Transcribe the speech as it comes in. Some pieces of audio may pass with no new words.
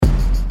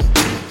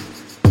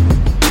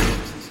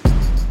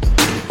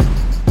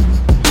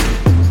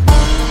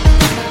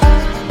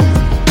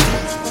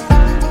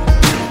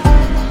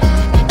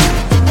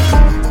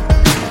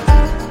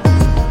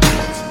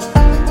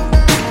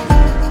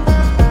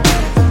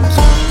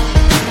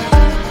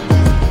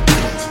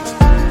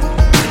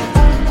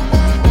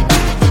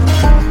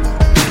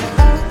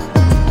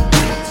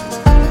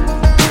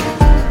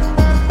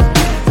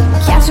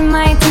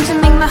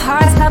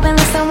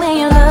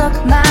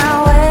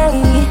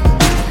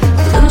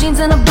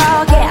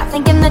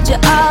you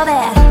all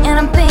that, and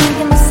I'm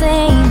thinking the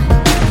same.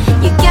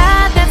 You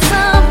got that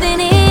something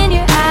in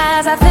your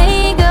eyes, I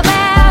think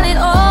about it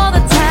all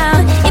the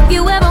time. If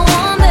you ever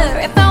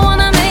wonder if I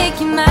wanna make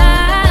you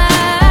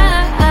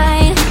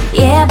mine,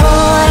 yeah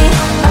boy,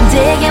 I'm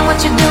digging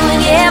what you're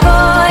doing, yeah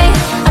boy.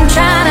 I'm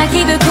trying to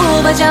keep it cool,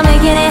 but you're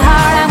making it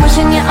hard. I'm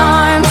wishing your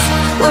arms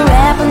were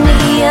wrapping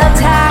me up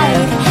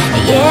tight.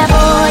 Yeah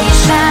boy,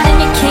 you're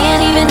shining, you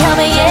can't even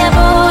help it. Yeah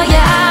boy,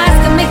 your eyes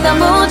can make the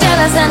moon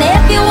jealous. And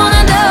if you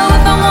wanna know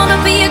if I wanna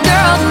be a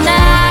girl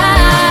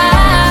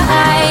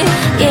tonight,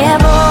 yeah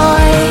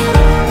boy.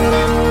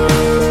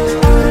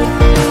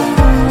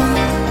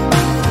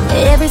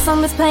 Every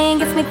song that's playing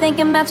gets me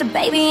thinking about your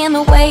baby and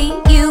the way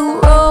you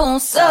roll.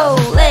 So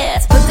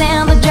let's put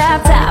down the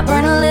drop top,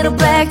 burn a little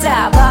black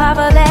top off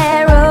of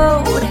that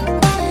road.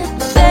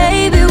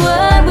 Baby,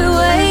 what we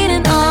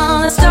waiting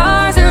on? The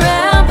stars are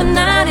out, the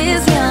night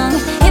is young.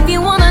 If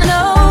you wanna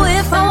know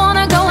if I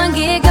wanna go and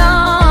get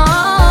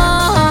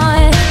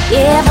gone,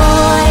 yeah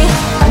boy,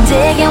 I'm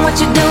digging what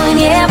you're doing,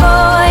 yeah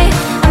boy.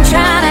 I'm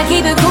trying to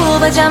keep it cool,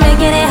 but you're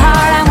making it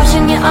hard. I'm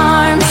wishing your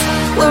arms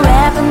were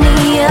wrapping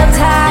me up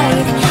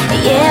tight.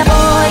 Yeah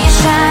boy, you're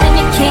shining,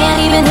 you can't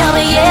even help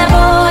it. Yeah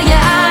boy,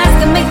 your eyes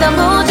can make the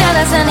moon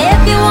jealous. And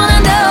if you wanna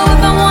know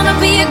if I wanna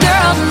be a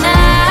girl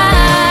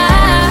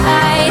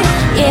tonight,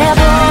 yeah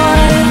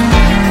boy.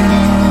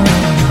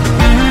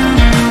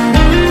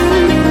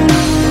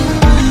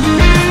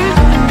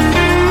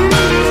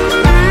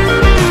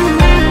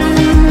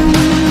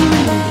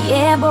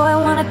 Yeah boy,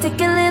 wanna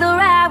take a little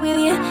ride with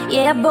you.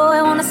 Yeah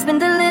boy, wanna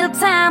spend a little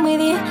time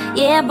with you.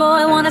 Yeah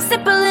boy, wanna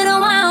sip a little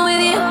wine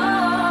with you.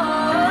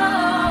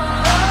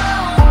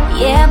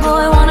 Yeah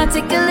boy, wanna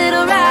take a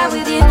little ride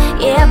with you.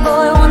 Yeah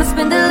boy, wanna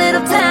spend a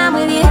little time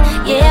with you.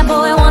 Yeah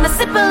boy, wanna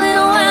sip a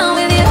little wine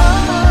with you.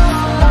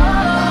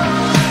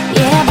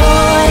 Yeah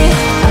boy,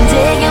 I'm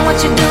digging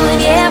what you're doing,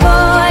 yeah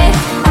boy.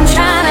 I'm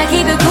trying to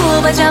keep it cool,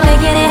 but you're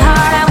making it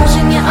hard. I'm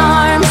wishing your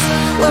arms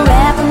were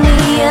wrapping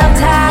me up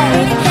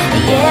tight.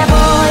 Yeah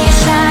boy, you're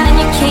shining,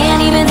 you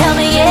can't even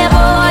help it. Yeah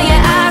boy,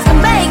 your eyes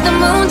can make the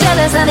moon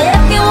jealous. And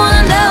if you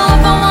wanna know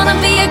if I wanna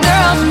be a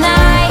girl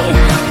tonight,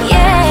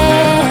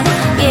 yeah,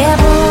 yeah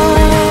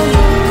boy,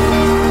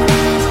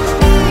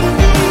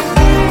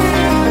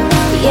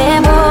 yeah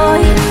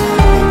boy,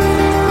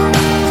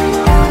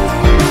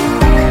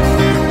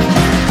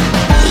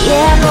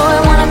 yeah boy,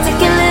 wanna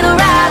take a little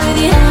ride with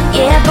you.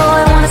 Yeah boy,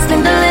 wanna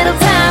spend a little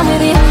time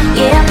with you.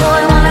 Yeah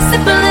boy, wanna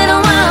sip a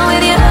little wine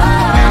with you.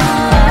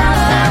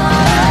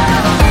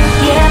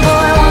 Yeah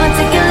boy, wanna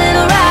take a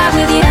little ride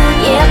with you.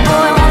 Yeah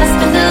boy, wanna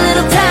spend a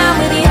little time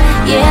with you.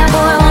 Yeah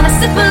boy, wanna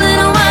sip a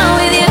little wine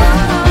with you.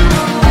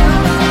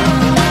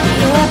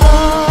 Yeah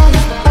boy.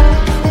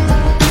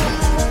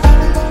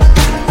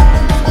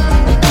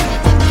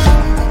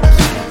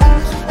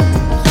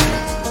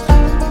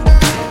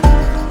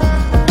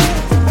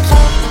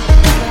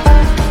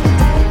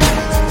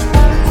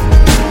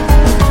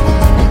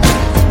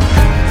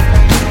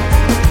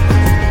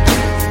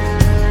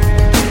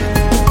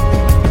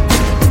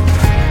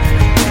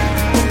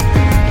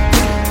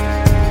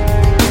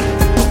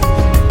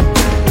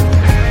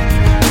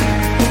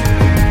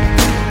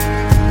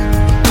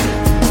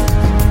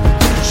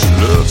 She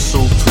looks so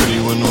pretty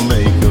with no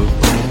makeup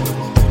on.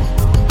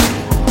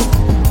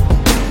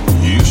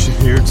 You should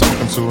hear her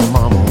talking to her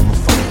mama on the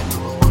phone.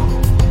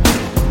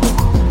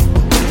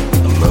 I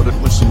love it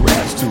when she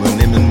raps to an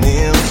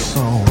Eminem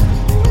song.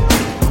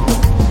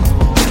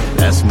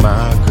 That's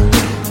my girl.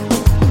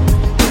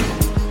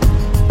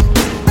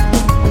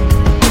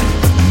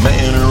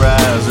 Man, her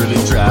eyes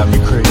really drive me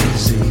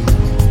crazy.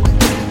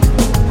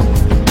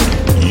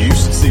 You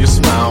should see her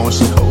smile when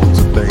she holds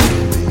a baby.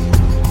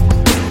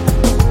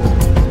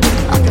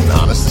 I can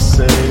honestly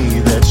say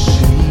that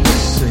she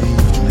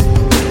saved me,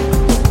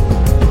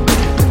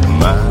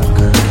 my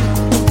girl.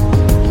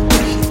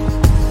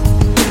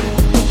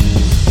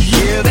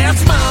 Yeah,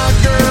 that's my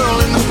girl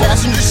in the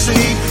passenger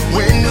seat.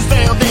 Windows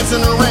down,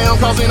 dancing around,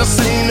 causing a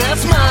scene.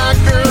 That's my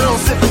girl,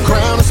 sipping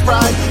Crown and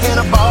Sprite and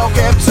a ball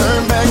cap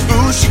turned back.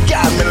 Ooh, she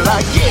got me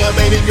like, yeah,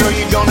 baby girl,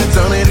 you gonna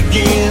done it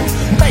again.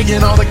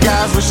 Making all the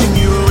guys wishing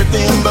you were with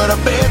them, but I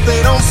bet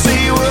they don't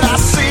see what I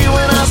see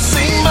when I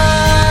see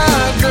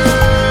my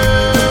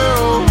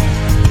girl.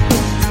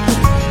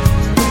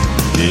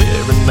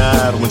 Every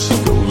night when she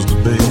goes to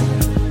bed,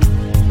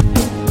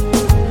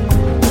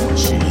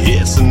 she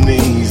hits her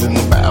knees and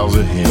bows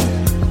her head.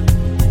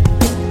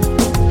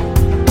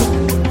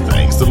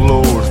 Thanks the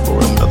Lord for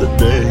another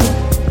day.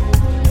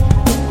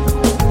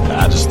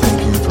 I just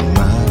thank you for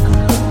my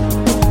girl.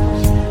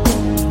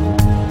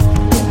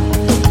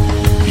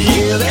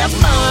 Yeah, that's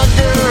my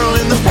girl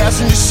in the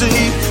passenger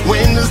seat.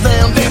 Windows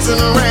down, dancing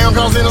around,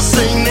 causing a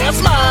scene.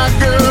 That's my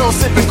girl,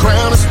 sipping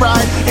Crown and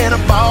Sprite and a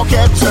ball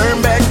cap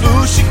turned back.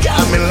 Ooh, she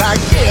got me like,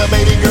 yeah,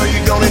 baby girl,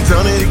 you gonna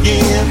done it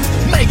again.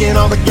 Making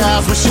all the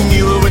guys wishing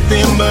you were with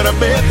them, but I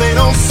bet they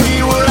don't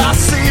see what I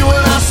see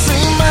when I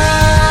see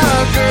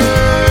my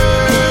girl.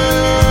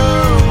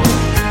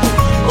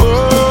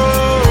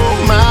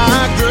 Oh,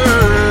 my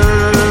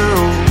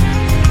girl.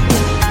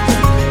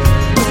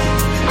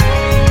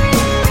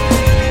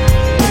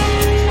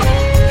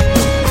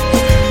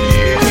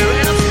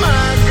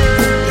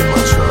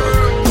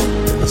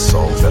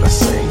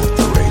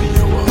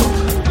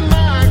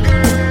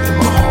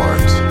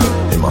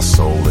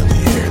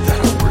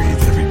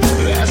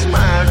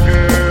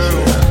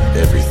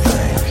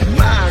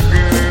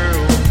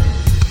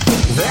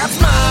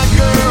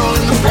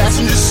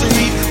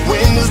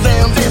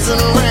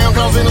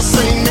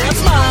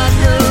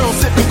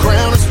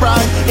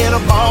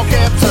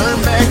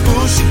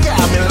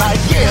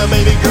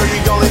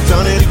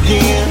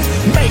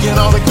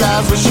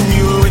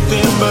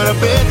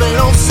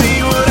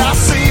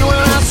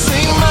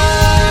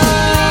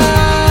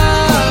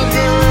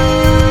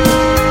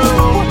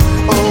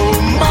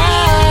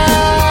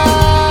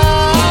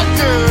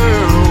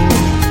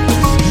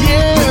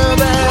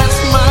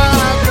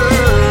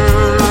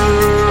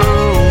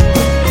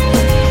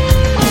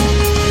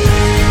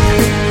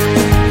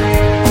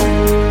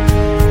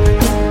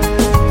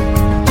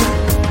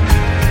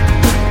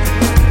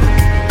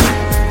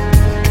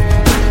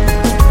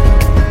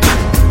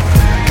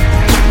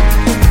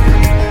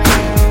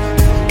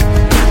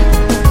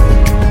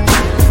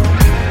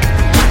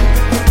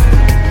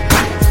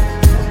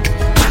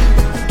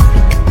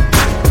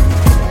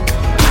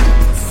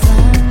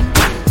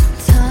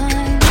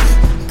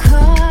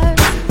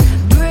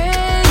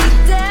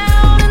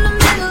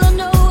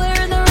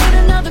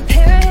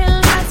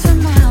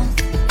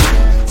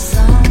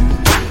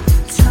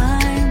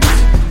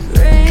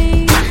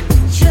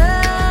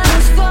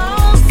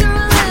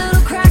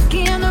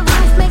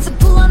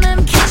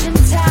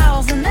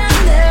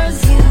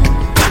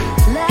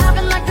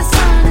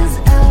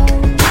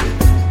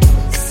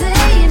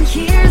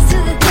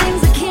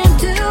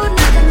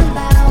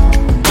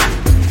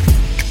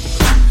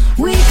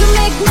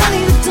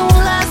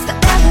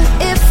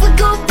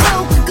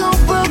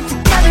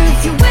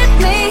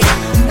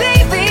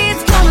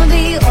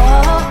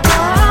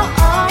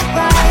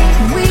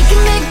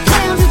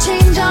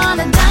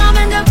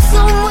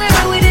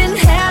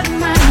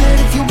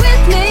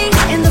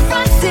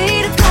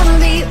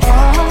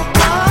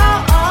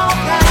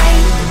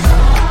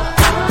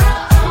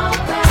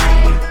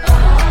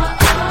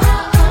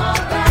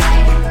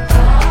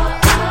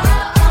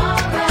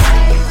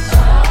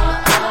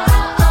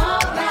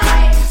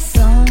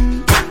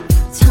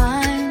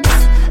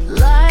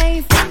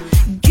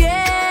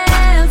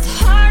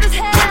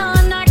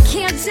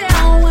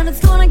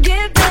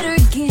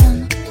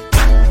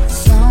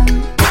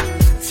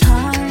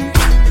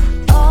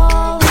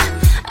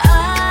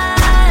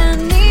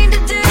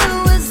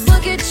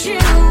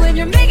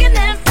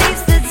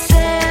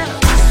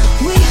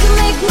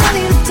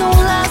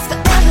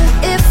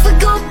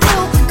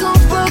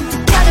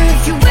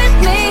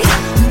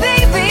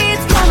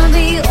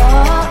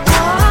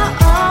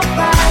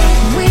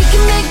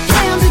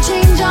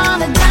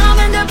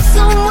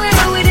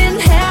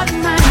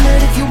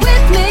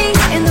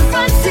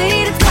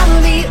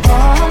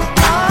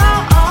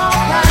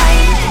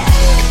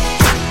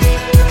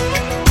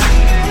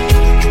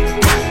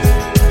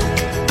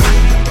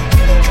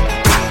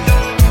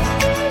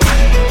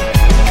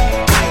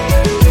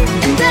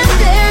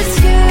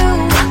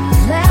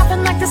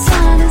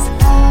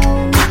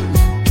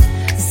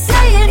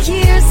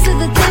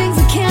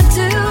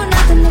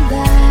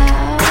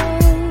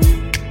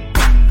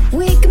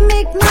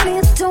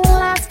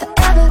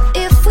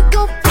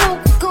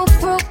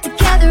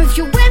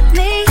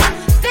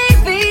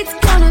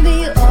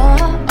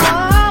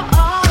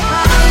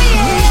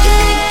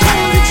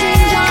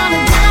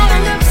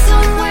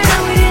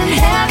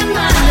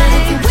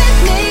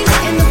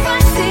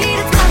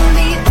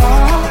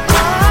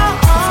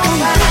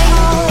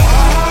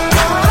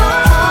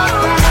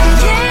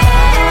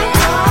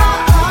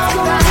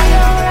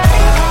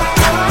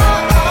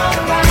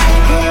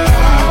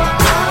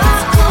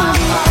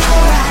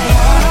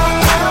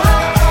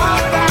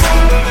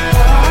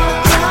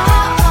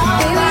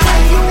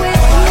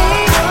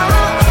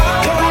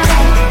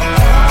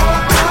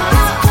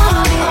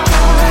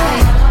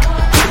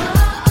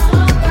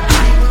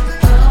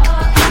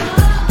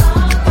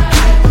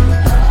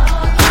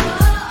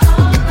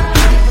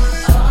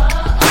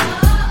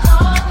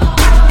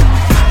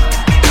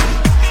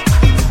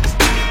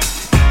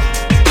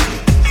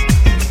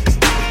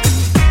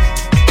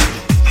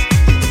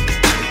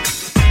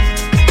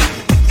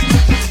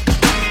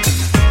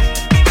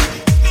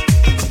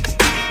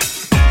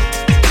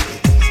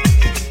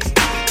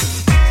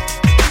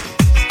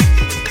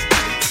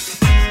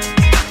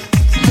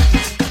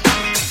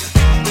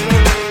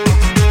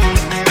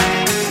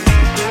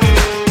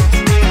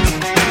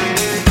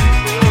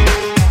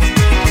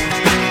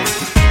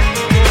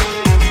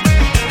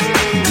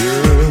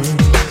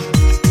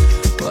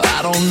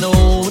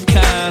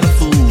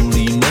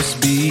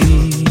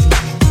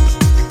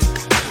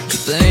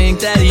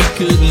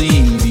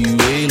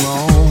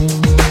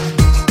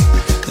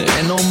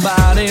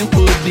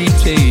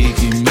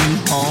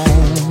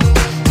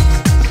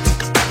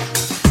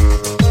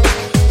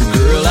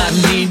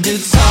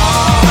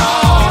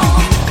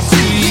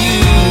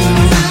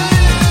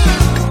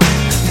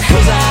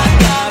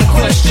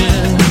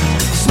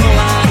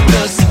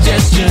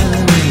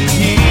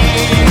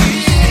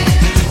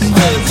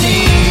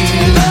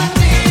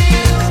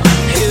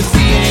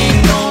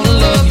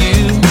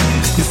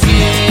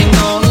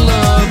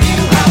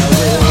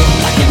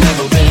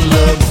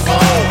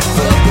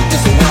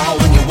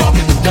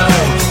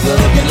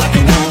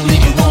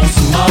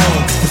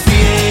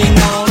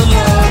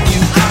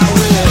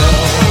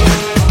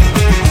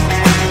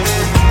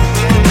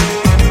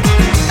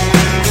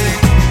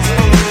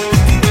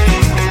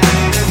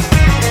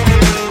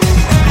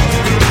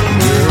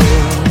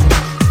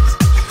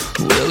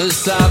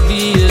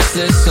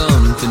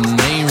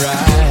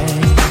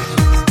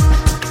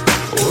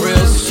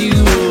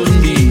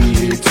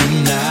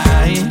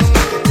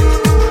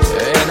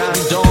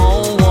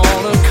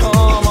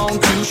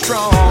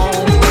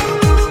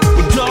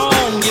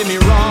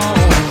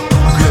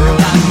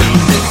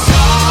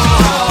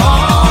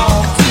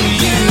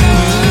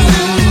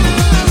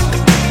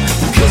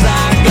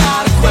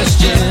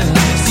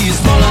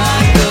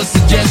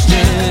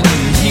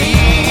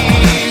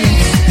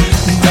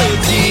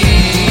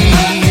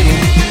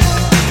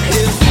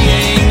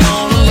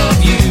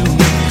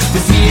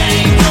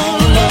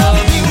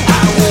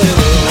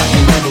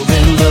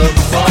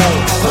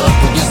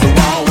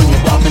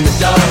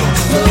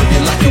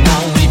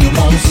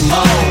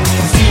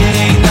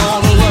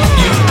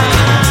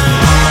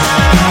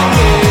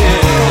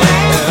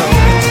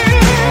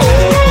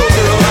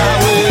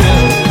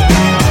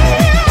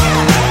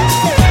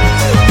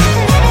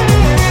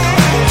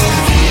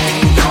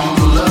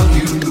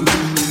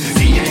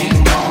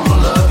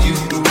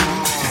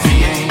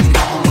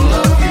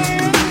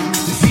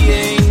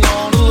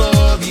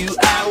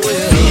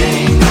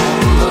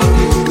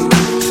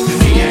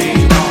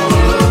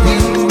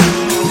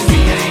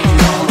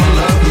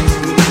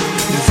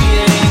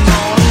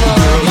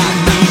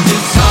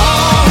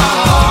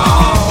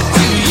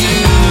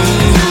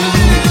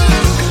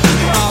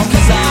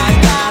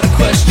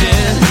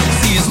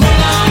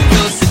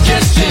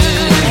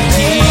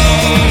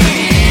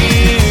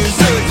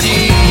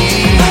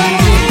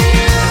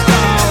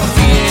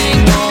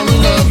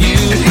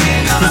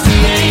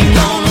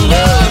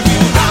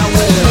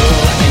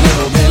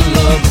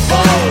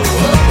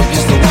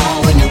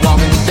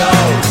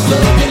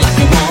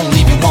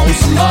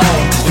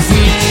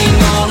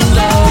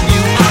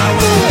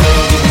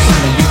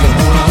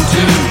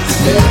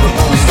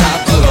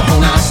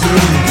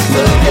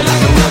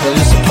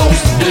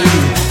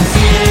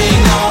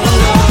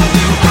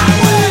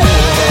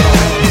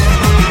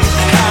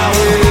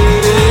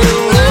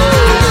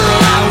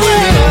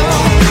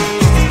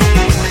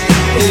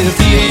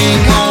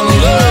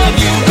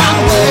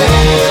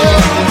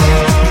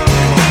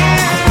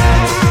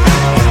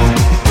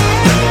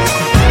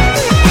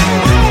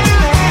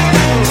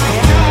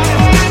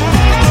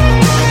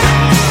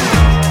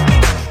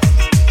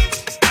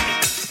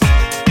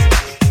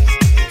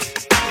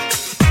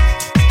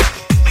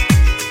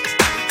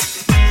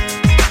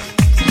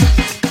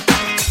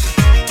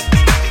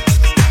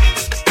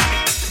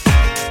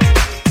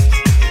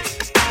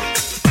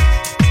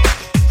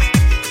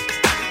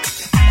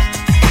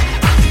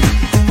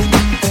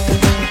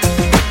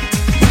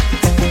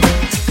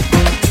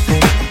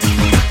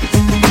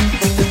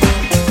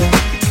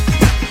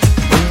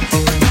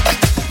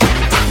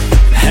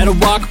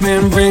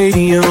 Walkman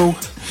radio.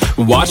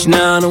 Watch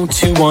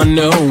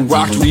 90210.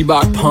 Rocked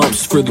Reebok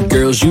pumps for the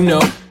girls you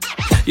know.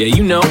 Yeah,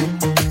 you know.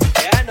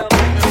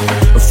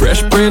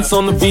 Fresh prints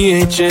on the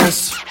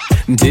VHS.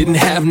 Didn't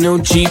have no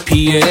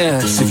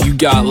GPS. If you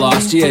got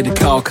lost, you had to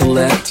call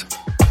collect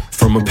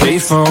from a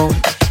payphone.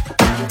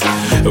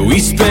 We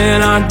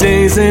spent our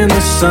days in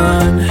the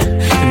sun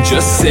and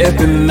just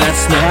sipping that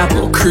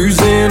Snapple,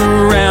 cruising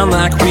around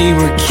like we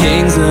were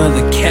kings of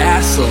the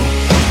castle.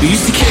 We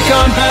used to kick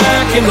on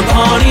back in the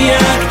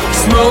Pontiac,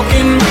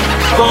 smoking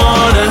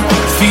marijuana,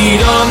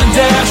 feet on the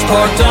dash,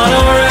 parked on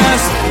our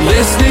ass,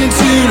 listening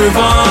to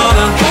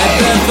Nirvana. Back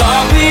then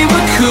thought we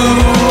were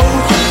cool,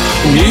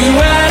 new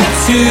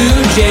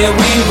attitude, yeah,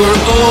 we were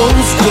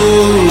old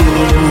school.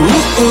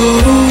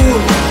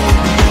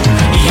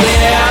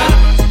 Yeah.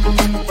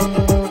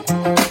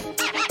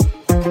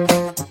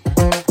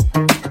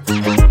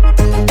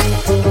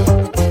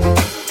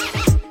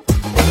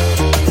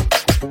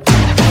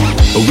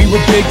 We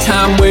were big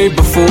time way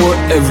before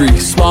every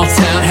small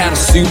town had a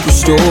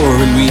superstore,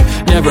 and we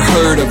never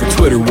heard of a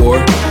Twitter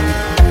war.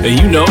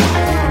 You know.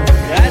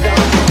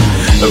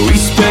 We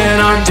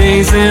spent our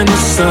days in the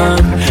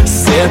sun,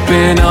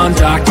 sipping on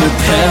Dr.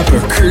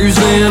 Pepper,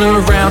 cruising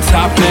around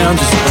top down,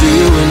 just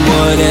doing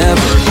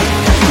whatever.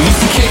 We used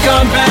to kick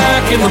on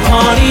back in the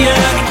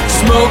Pontiac,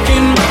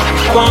 smoking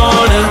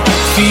marijuana,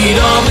 feet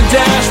on the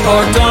dash,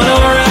 parked on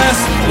our ass,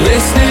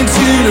 listening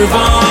to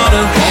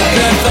Nirvana. Back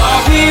then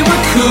thought we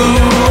were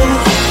cool,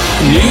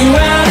 new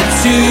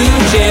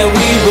attitude, yeah,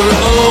 we were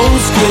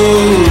old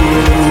school.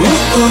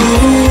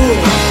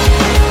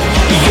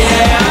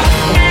 Yeah.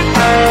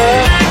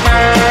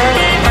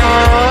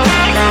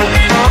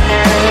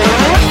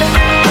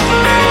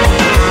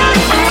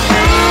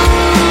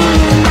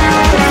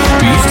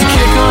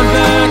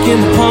 In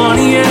the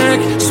Pontiac,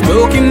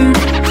 smoking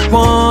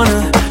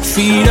marijuana,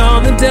 feet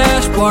on the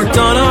dash, parked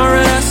on our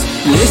ass,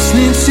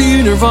 listening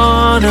to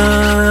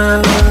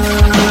Nirvana.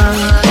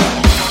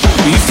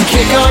 We used to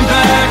kick on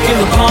back in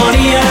the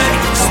Pontiac,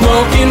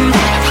 smoking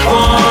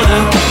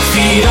marijuana,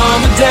 feet on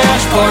the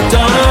dash, parked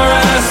on our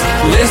ass,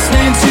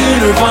 listening to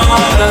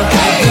Nirvana.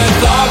 I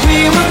thought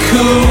we were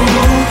cool,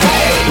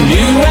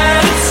 new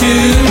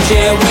attitude,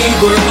 yeah, we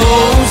were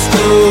old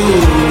school.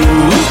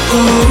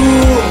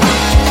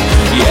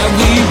 Yeah,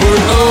 we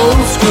were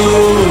old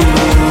school.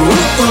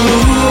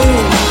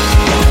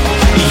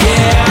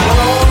 Yeah.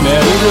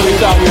 Man, we really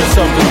thought we were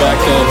something back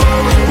then.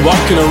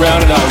 Walking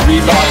around in our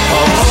Reebok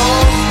pumps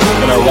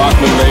and our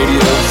Walkman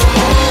radios.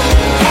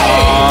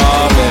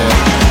 Oh, man.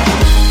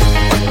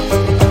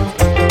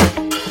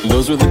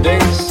 Those were the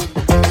days.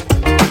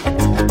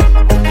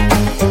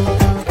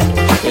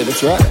 Yeah,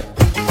 that's right.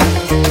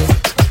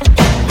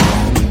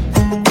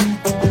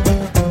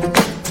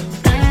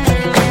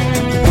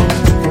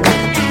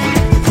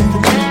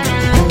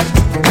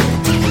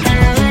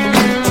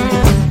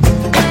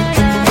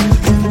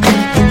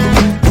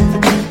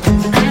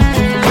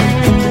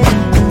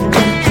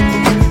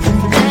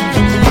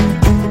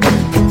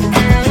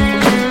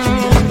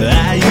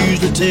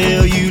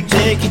 Tell you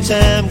take your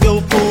time, go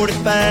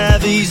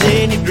 45, ease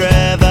in your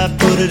drive. I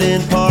put it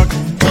in park,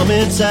 come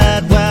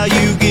inside while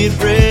you get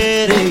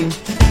ready.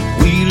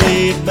 We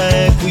lay it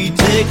back, we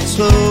take it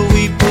slow,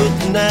 we put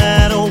the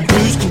night on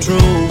cruise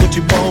control. What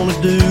you wanna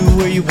do,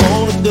 where you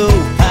wanna go,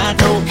 I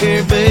don't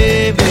care,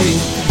 baby.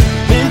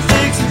 Been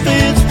fixing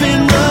fence,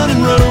 been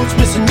running roads,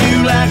 missing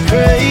you like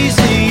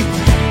crazy.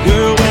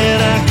 Girl,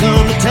 when I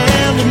come to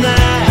town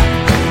tonight,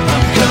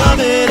 I'm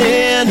coming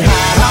in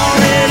hot.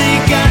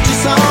 Already got your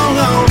song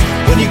on.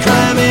 When you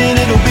climb in,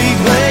 it'll be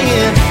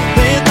playing.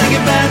 Been thinking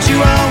about you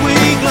all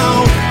week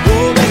long.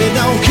 Oh, baby,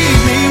 don't keep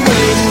me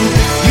waiting.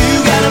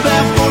 You got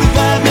about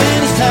 45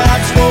 minutes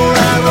tops before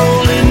I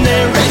roll in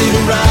there ready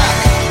to rock.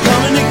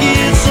 Coming to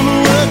get some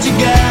of what you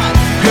got.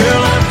 Girl,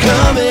 I'm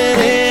coming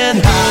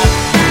in hot.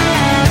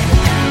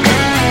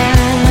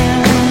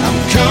 I'm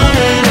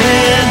coming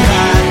in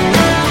hot.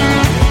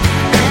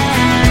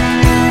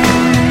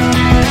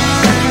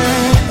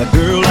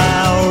 Girl,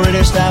 I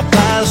already stopped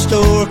by the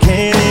store.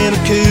 Can in a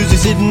koozie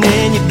sitting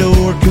in your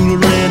door.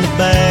 Cooler in the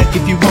back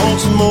if you want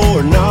some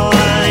more. No,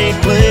 I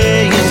ain't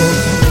playing.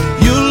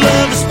 You'll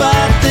love the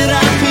spot that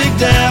I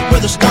picked out, where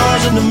the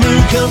stars and the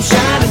moon come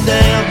shining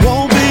down.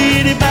 Won't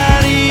be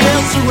anybody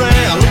else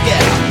around. Look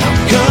out, I'm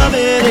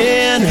coming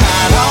in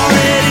hot.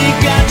 Already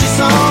got your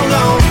song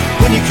on.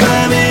 When you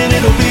climb in,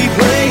 it'll be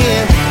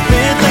playing.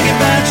 Been thinking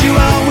about you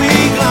all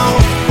week long.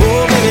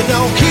 Oh, baby,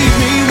 don't keep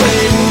me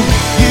waiting.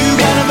 You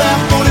got about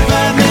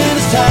 45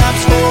 minutes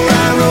tops before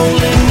I roll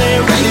in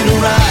there ready to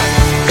ride.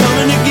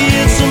 Coming to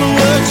get some of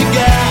what you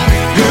got.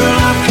 Girl,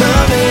 I'm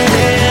coming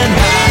in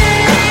hot.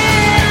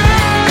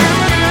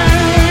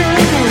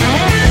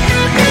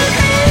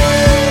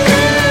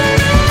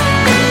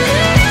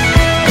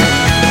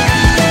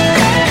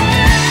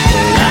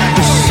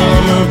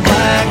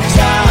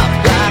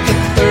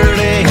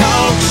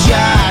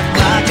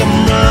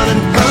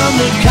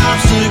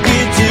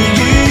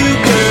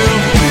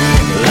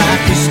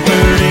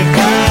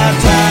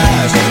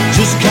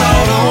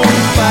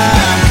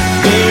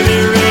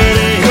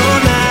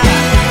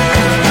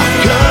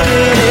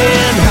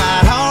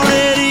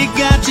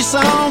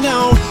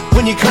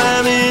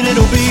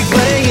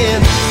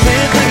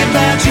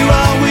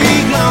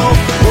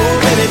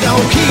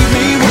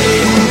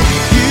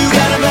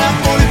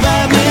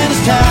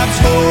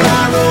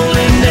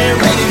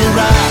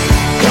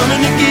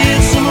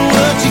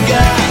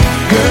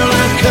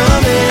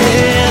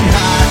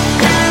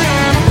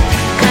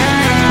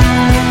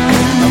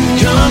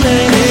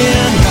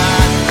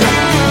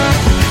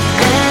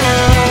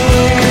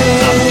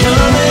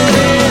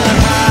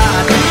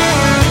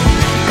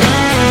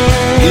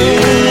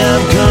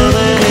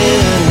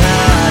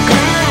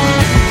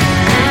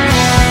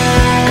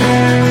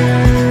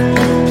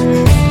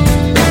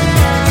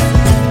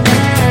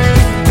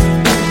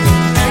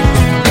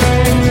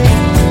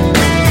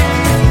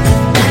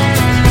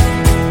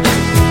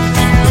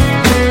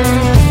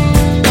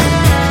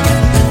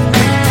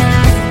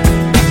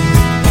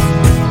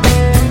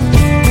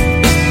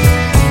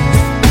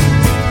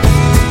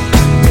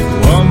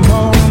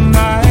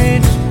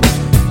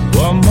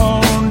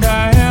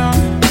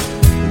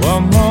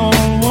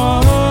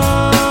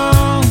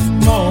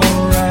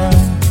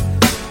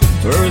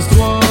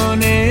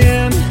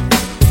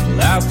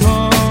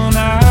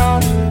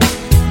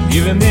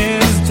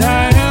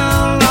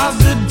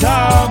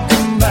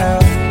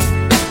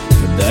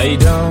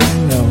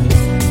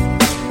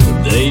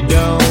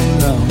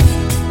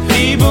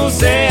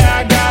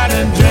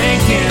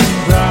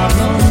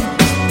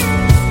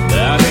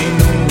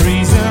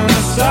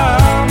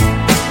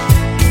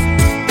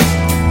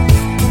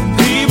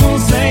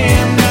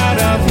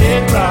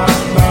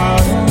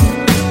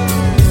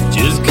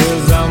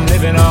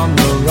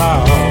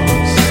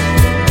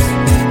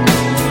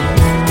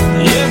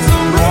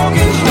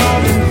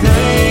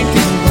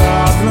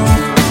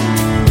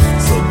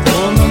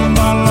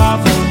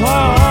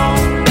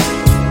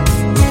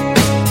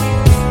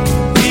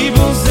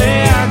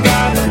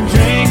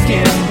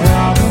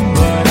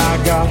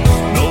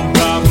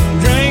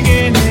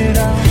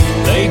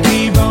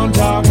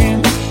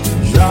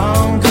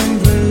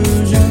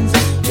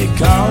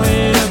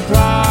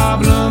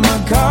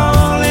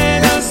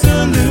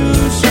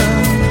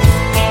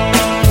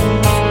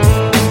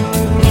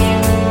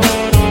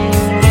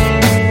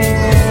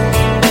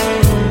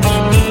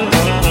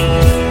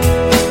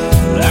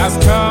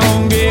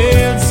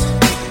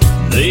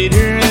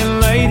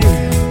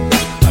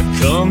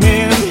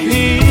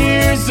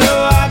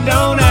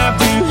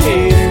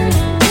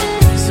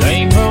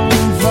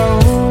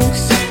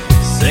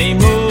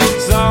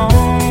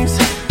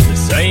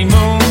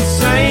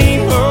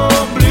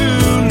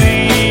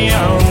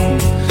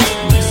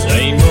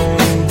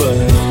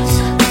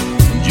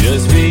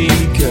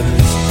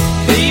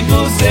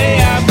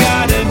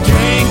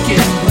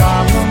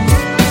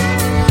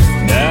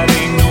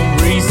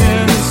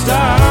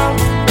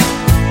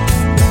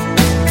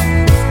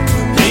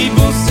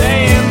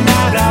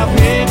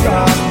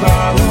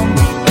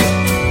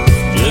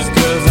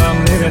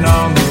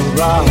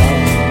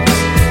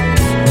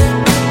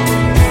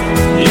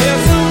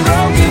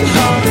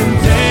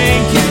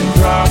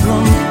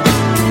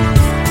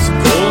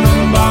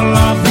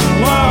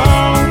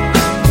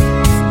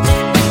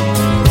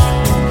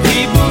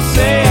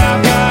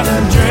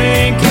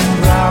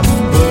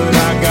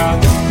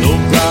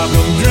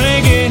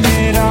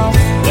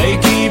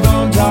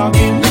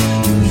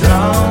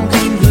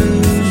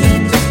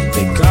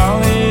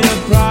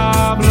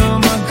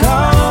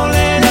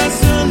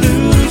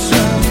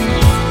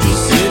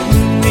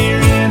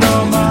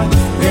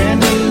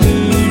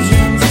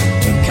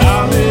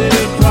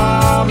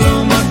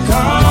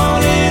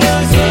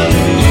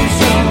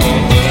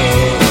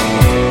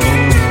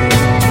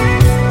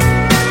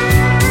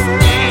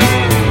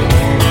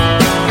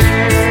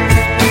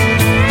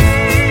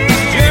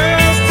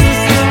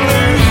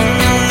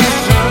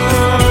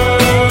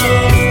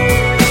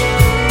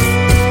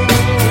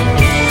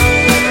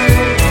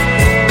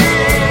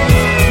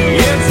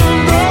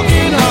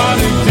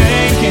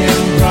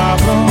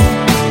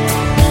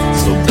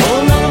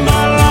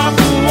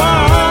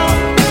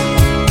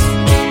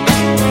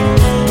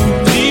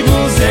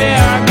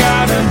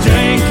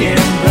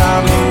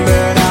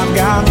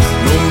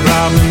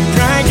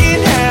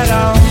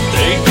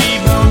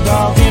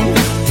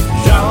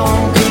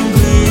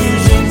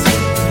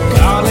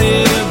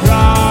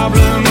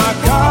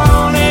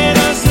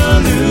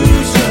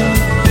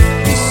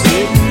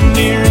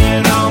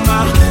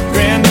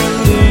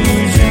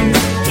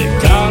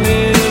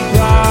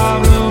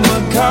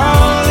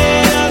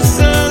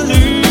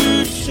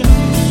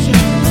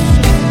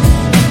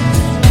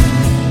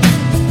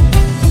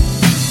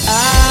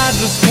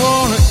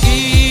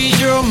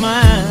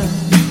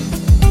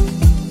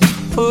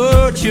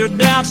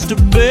 us to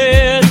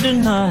bed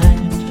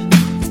tonight.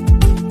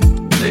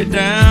 Lay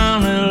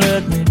down and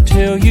let me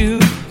tell you,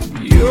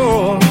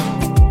 you're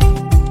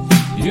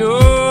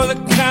the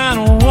kind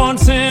of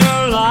once in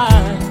a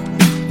life.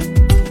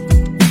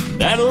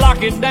 That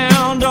lock it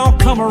down don't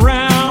come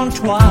around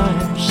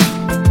twice.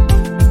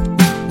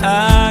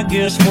 I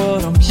guess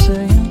what I'm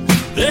saying,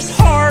 this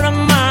heart of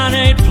mine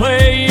ain't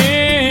playing.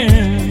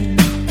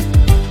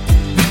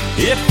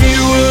 If you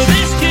were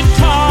this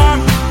guitar,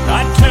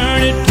 I'd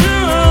turn it to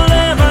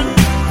 11.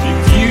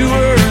 If you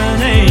were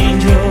an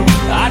angel,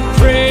 I'd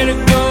pray to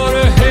go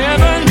to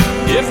heaven.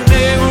 If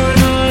they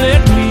wouldn't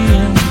let me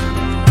in,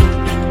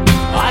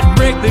 I'd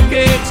break the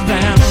gates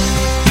down,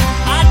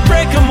 I'd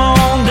break them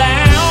on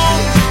down.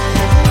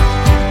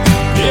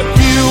 If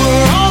you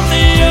were on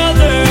the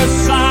other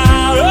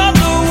side of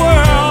the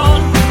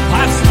world,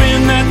 I'd spin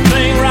that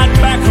thing right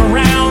back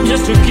around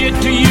just to get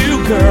to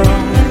you, girl.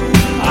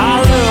 I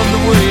love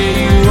the way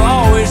you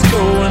always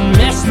go and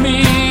mess me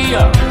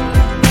up.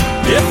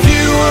 If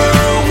you were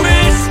a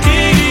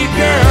whiskey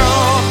girl,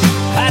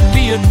 I'd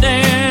be a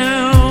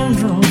damn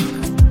drunk.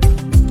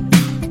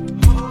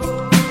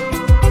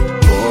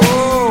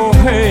 Oh,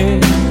 hey,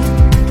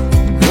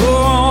 go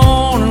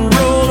on and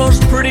roll those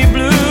pretty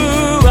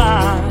blue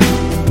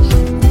eyes.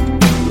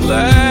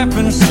 Laugh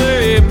and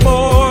say,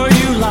 boy,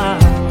 you lie.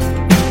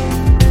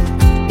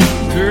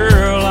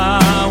 Girl,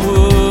 I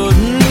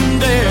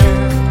wouldn't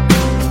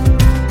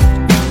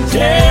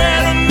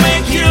dare to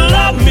make you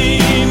love me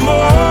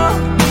more.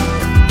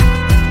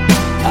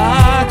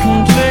 I can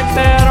take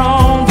that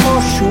on for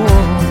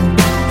sure.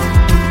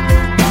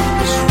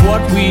 'Cause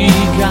what we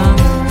got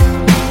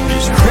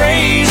is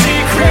crazy,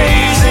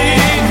 crazy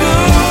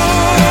good.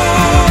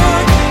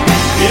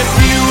 If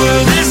you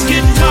were this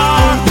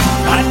guitar,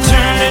 I'd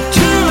turn it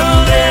to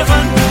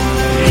 11.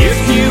 If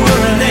you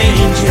were an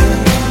angel,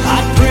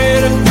 I'd pray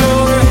to go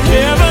to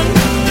heaven.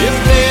 If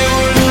they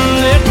wouldn't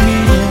let me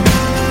in,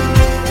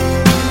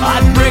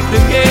 I'd break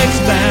the gates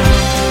down,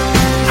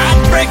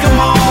 I'd break them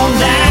all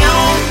down.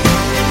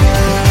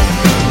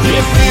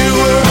 If you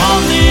were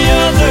on the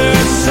other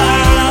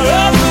side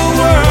of the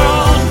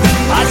world,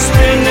 I'd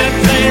spin that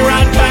thing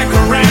right back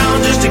around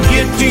just to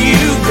get to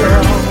you,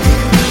 girl.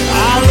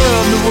 I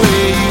love the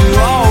way you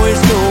always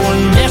go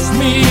and mess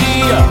me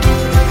up.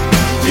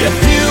 If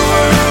you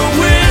were a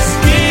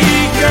whiskey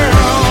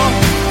girl,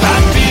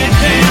 I'd be a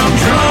damn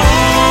drunk.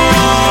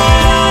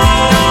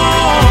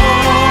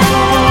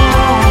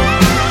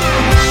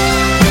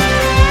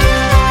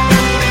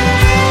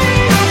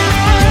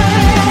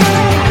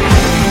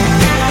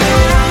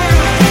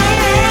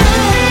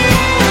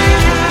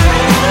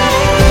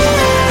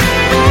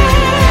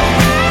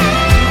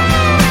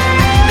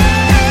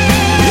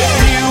 If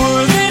you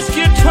were this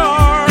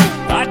guitar,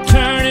 I'd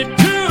turn it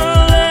to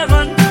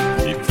 11.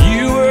 If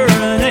you were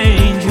an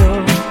angel,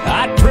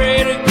 I'd pray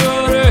to go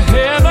to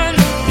heaven.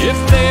 If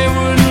they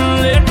wouldn't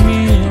let me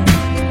in,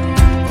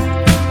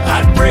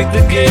 I'd break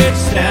the gate